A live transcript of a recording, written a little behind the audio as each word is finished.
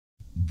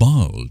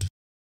bald.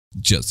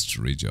 Just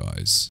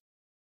rejoice.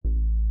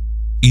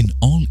 In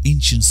all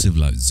ancient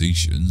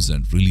civilizations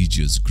and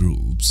religious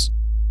groups,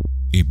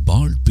 a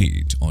bald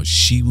pate or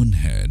shaven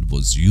head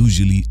was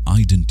usually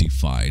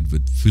identified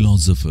with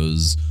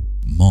philosophers,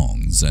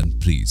 monks, and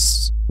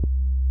priests.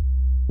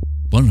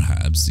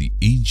 Perhaps the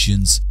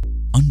ancients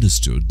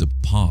understood the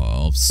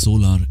power of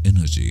solar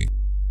energy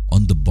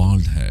on the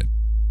bald head,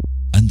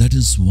 and that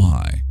is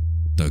why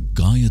the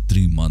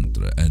Gayatri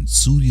Mantra and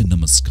Surya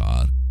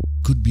Namaskar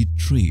could be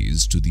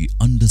traced to the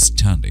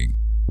understanding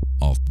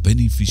of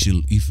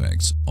beneficial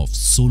effects of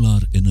solar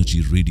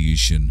energy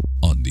radiation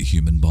on the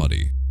human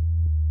body.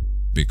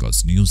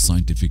 Because new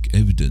scientific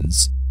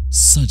evidence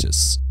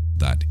suggests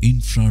that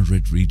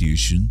infrared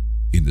radiation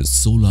in the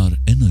solar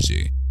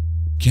energy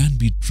can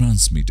be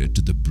transmitted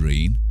to the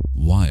brain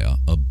via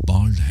a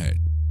bald head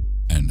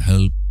and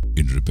help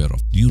in repair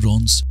of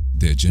neurons,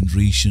 their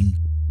generation,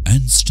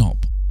 and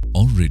stop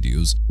or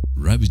reduce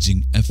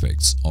ravaging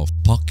effects of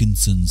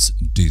Parkinson's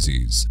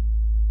disease.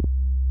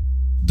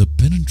 The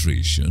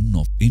penetration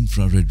of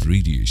infrared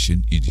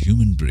radiation in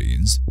human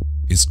brains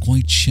is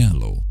quite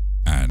shallow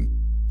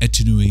and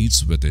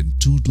attenuates within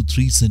 2 to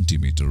 3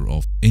 centimeters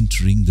of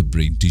entering the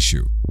brain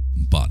tissue.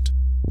 But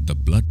the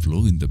blood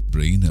flow in the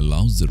brain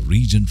allows the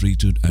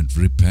regenerated and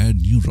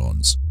repaired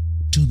neurons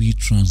to be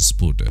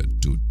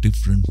transported to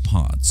different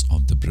parts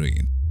of the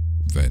brain.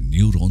 When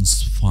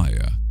neurons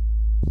fire,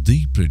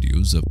 they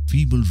produce a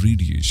feeble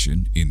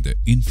radiation in the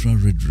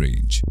infrared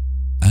range,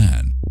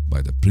 and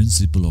by the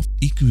principle of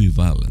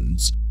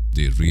equivalence,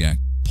 they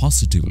react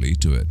positively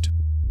to it.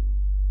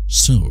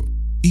 So,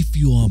 if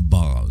you are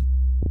bald,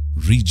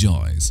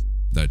 rejoice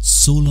that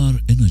solar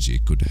energy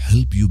could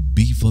help you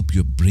beef up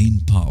your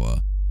brain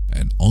power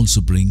and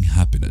also bring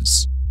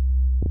happiness.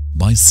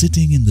 By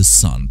sitting in the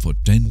sun for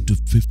 10 to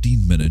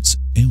 15 minutes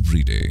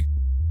every day,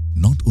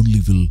 not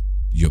only will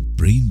your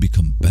brain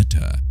become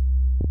better,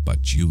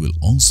 but you will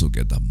also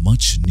get the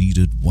much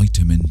needed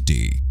vitamin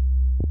D.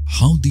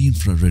 How the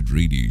infrared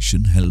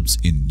radiation helps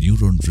in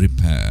neuron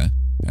repair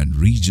and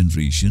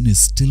regeneration is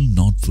still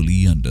not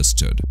fully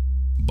understood,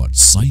 but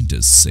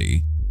scientists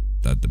say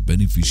that the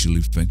beneficial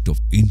effect of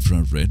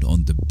infrared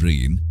on the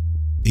brain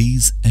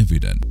is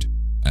evident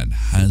and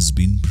has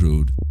been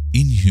proved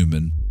in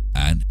human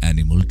and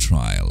animal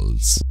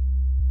trials.